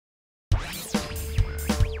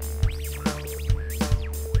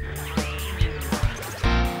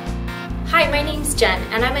Jen,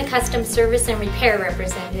 and I'm a custom service and repair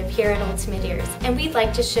representative here at Ultimate Ears, and we'd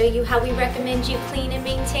like to show you how we recommend you clean and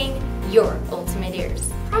maintain your Ultimate Ears.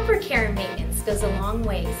 Proper care and maintenance goes a long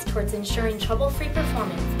ways towards ensuring trouble-free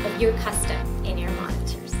performance of your custom in-ear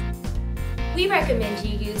monitors. We recommend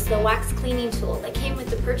you use the wax cleaning tool that came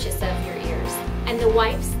with the purchase of your ears, and the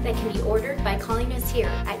wipes that can be ordered by calling us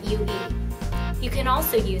here at UE. You can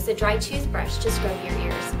also use a dry toothbrush to scrub your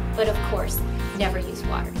ears, but of course, never use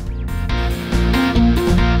water.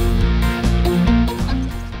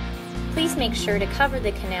 Please make sure to cover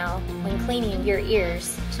the canal when cleaning your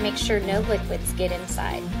ears to make sure no liquids get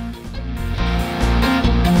inside.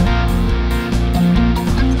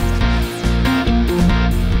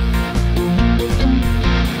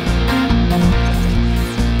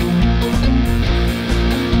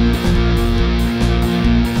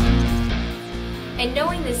 And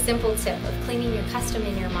knowing this simple tip of cleaning your custom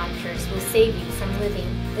in-ear monitors will save you from living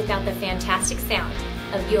without the fantastic sound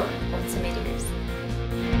of your Ultimate Ears.